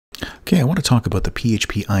Okay, I want to talk about the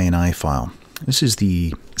PHP Ini file. This is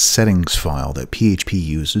the settings file that PHP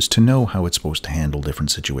uses to know how it's supposed to handle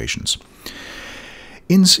different situations.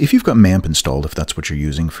 If you've got MAMP installed, if that's what you're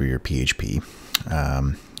using for your PHP,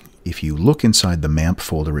 if you look inside the MAMP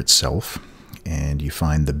folder itself and you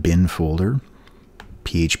find the bin folder,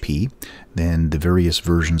 PHP, then the various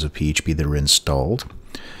versions of PHP that are installed.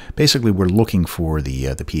 Basically, we're looking for the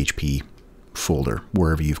PHP folder,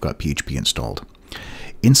 wherever you've got PHP installed.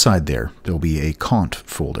 Inside there'll be a conf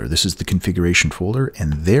folder. This is the configuration folder,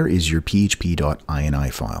 and there is your php dot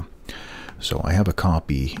ini file. So I have a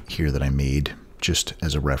copy here that I made just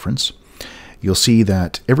as a reference. You'll see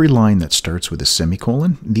that every line that starts with a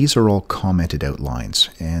semicolon, these are all commented out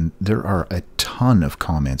lines, and there are a ton of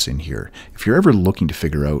comments in here. If you're ever looking to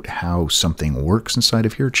figure out how something works inside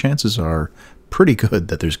of here, chances are pretty good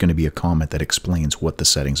that there's going to be a comment that explains what the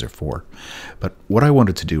settings are for. But what I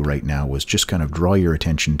wanted to do right now was just kind of draw your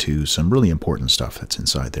attention to some really important stuff that's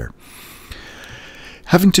inside there.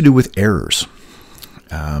 Having to do with errors.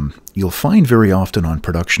 You'll find very often on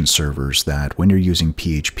production servers that when you're using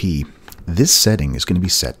PHP, this setting is going to be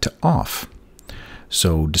set to off.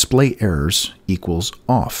 So display errors equals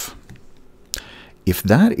off. If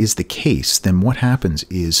that is the case, then what happens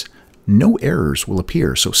is no errors will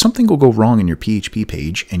appear. So something will go wrong in your PHP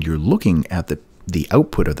page and you're looking at the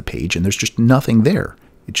output of the page and there's just nothing there.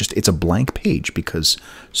 It's a blank page because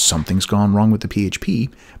something's gone wrong with the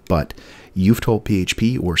PHP, but you've told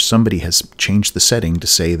PHP or somebody has changed the setting to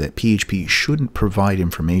say that PHP shouldn't provide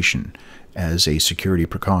information as a security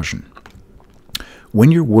precaution.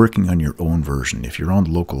 When you're working on your own version, if you're on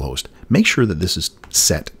localhost, make sure that this is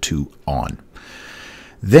set to on.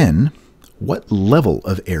 Then, what level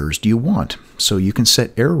of errors do you want? So you can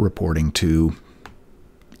set error reporting to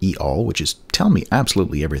all, which is tell me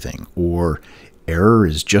absolutely everything, or error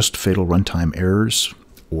is just fatal runtime errors,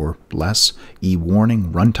 or less,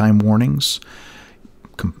 warning, runtime warnings,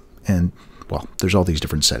 and well, there's all these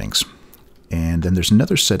different settings. And then there's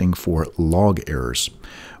another setting for log errors,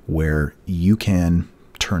 where you can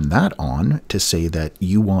turn that on to say that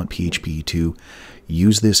you want PHP to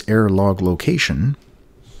use this error log location.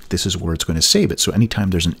 This is where it's going to save it. So anytime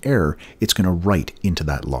there's an error, it's going to write into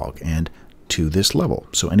that log and to this level.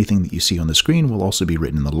 So anything that you see on the screen will also be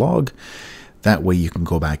written in the log. That way you can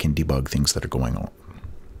go back and debug things that are going on.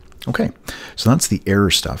 Okay, so that's the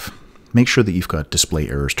error stuff. Make sure that you've got display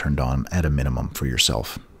errors turned on at a minimum for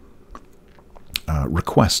yourself.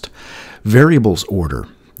 Request. Variables order.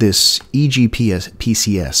 This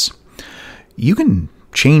EGPCS. You can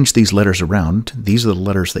change these letters around. These are the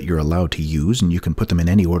letters that you're allowed to use, and you can put them in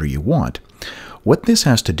any order you want. What this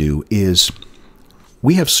has to do is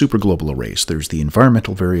we have super global arrays. There's the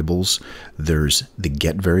environmental variables, there's the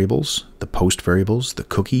get variables, the post variables, the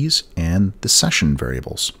cookies, and the session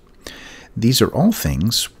variables. These are all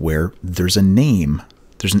things where there's a name,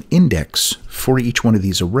 there's an index for each one of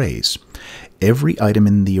these arrays. Every item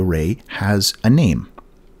in the array has a name.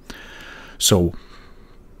 So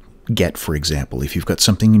get, for example, if you've got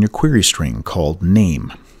something in your query string called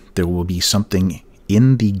name, there will be something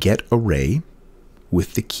in the get array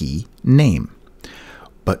with the key name.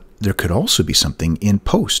 But there could also be something in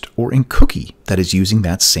post or in cookie that is using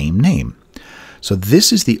that same name. So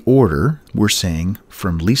this is the order we're saying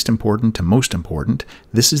from least important to most important.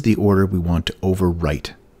 This is the order we want to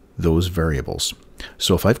overwrite those variables.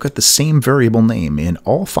 So if I've got the same variable name in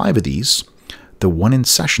all 5 of these, the one in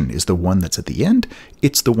session is the one that's at the end.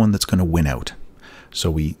 It's the one that's going to win out. So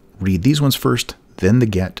we read these ones first, then the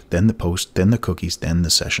get, then the post, then the cookies, then the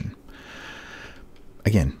session.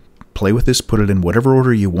 Again, play with this, put it in whatever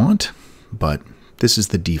order you want, but this is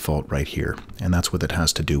the default right here. And that's what it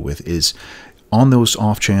has to do with, is on those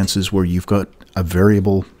off chances where you've got a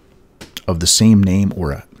variable of the same name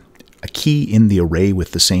or a key in the array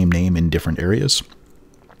with the same name in different areas,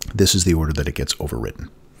 this is the order that it gets overwritten.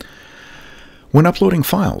 When uploading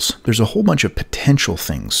files, there's a whole bunch of potential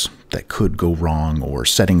things that could go wrong or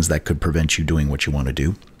settings that could prevent you doing what you want to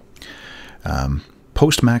do.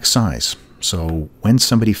 Post max size. So when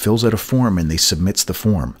somebody fills out a form and they submits the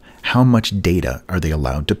form, how much data are they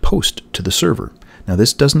allowed to post to the server? Now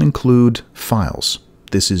this doesn't include files.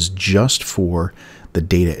 This is just for the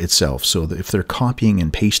data itself. So that if they're copying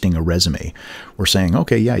and pasting a resume, we're saying,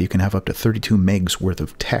 okay, yeah, you can have up to 32 megs worth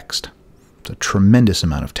of text. It's a tremendous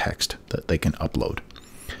amount of text that they can upload.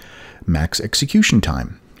 Max execution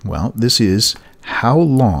time. Well, this is how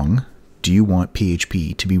long do you want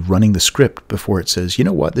PHP to be running the script before it says, you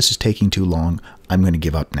know what, this is taking too long, I'm going to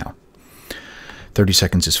give up now. 30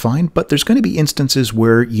 seconds is fine, but there's going to be instances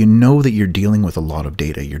where you know that you're dealing with a lot of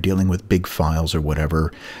data. You're dealing with big files or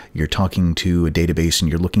whatever. You're talking to a database and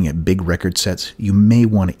you're looking at big record sets. You may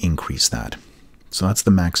want to increase that. So that's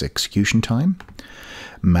the max execution time.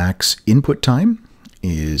 Max input time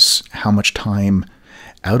is how much time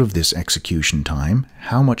out of this execution time,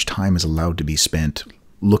 how much time is allowed to be spent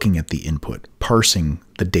looking at the input, parsing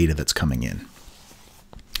the data that's coming in.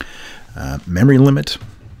 Memory limit,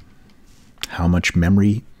 how much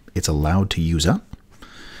memory it's allowed to use up.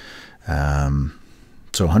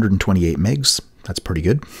 So 128 megs, that's pretty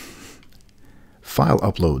good. File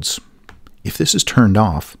uploads. If this is turned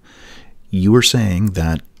off, you are saying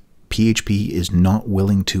that PHP is not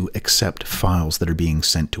willing to accept files that are being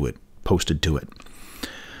sent to it, posted to it.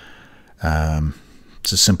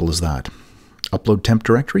 It's as simple as that. Upload temp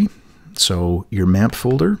directory. So your MAMP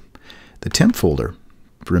folder, the temp folder,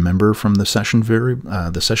 remember from the session video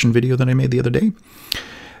that I made the other day?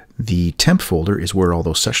 The temp folder is where all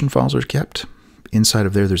those session files are kept. Inside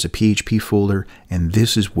of there, there's a PHP folder, and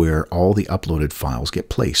this is where all the uploaded files get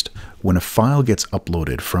placed. When a file gets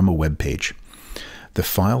uploaded from a web page, the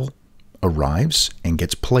file arrives and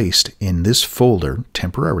gets placed in this folder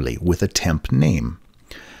temporarily with a temp name.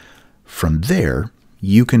 From there,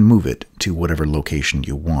 you can move it to whatever location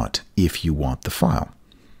you want if you want the file.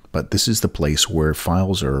 But this is the place where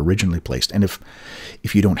files are originally placed. And if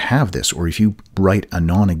you don't have this, or if you write a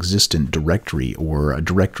non-existent directory or a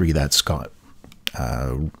directory that's got,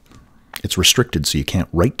 it's restricted so you can't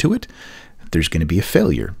write to it, there's going to be a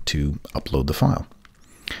failure to upload the file.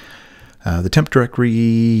 The temp directory,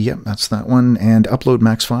 yep, that's that one. And upload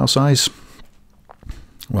max file size,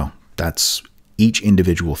 well, that's each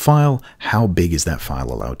individual file. How big is that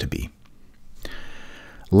file allowed to be?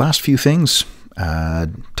 Last few things.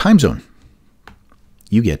 Time zone.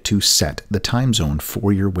 You get to set the time zone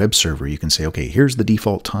for your web server. You can say, okay, here's the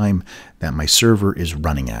default time that my server is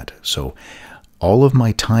running at. So all of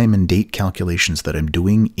my time and date calculations that I'm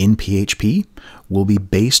doing in PHP will be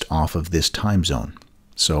based off of this time zone.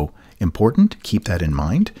 So important, keep that in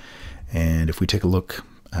mind. And if we take a look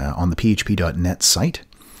on the php.net site,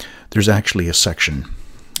 there's actually a section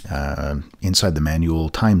inside the manual,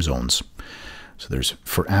 time zones. So there's,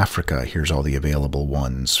 for Africa, here's all the available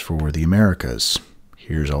ones. For the Americas,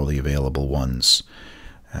 here's all the available ones.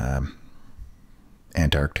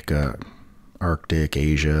 Antarctica, Arctic,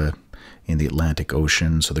 Asia, in the Atlantic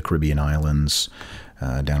Ocean, so the Caribbean islands,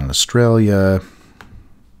 down in Australia,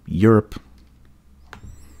 Europe,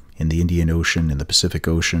 in the Indian Ocean, in the Pacific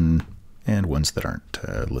Ocean, and ones that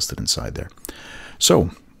aren't listed inside there. So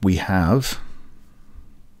we have,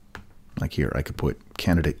 like here, I could put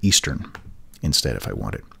Canada Eastern instead if I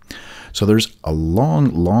wanted. So there's a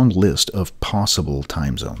long, long list of possible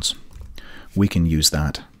time zones. We can use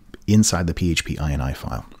that inside the Php Ini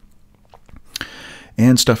file.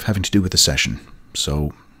 And stuff having to do with the session.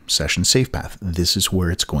 So session save path. This is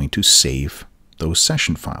where it's going to save those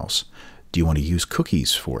session files. Do you want to use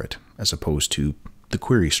cookies for it as opposed to the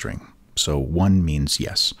query string? So one means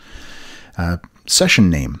yes. Session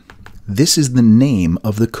name. This is the name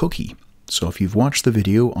of the cookie. So if you've watched the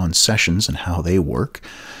video on sessions and how they work,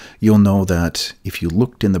 you'll know that if you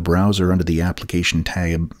looked in the browser under the application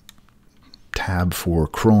tab for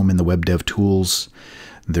Chrome in the Web Dev Tools,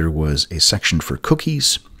 there was a section for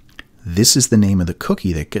cookies. This is the name of the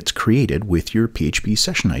cookie that gets created with your PHP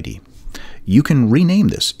session ID. You can rename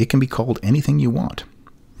this. It can be called anything you want.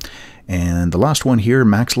 And the last one here,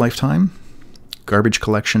 max lifetime, garbage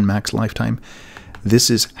collection max lifetime. This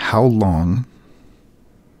is how long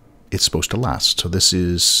it's supposed to last. So this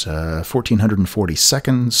is 1440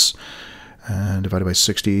 seconds divided by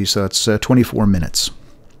 60, so that's 24 minutes.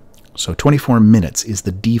 So 24 minutes is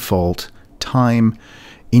the default time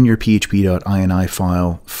in your php.ini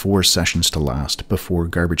file for sessions to last before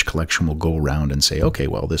garbage collection will go around and say, okay,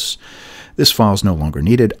 well, this file is no longer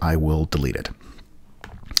needed, I will delete it.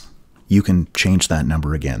 You can change that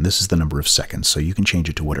number again. This is the number of seconds, so you can change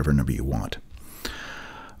it to whatever number you want.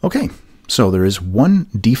 Okay. So there is one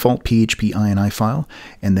default Php Ini file,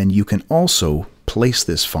 and then you can also place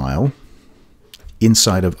this file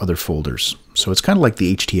inside of other folders. So it's kind of like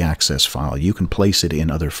the htaccess file. You can place it in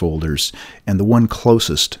other folders, and the one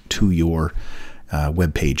closest to your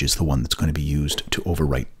web page is the one that's going to be used to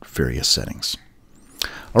overwrite various settings.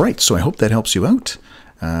 All right, so I hope that helps you out.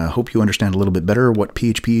 Hope you understand a little bit better what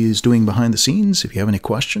PHP is doing behind the scenes. If you have any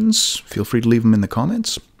questions, feel free to leave them in the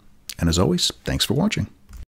comments. And as always, thanks for watching.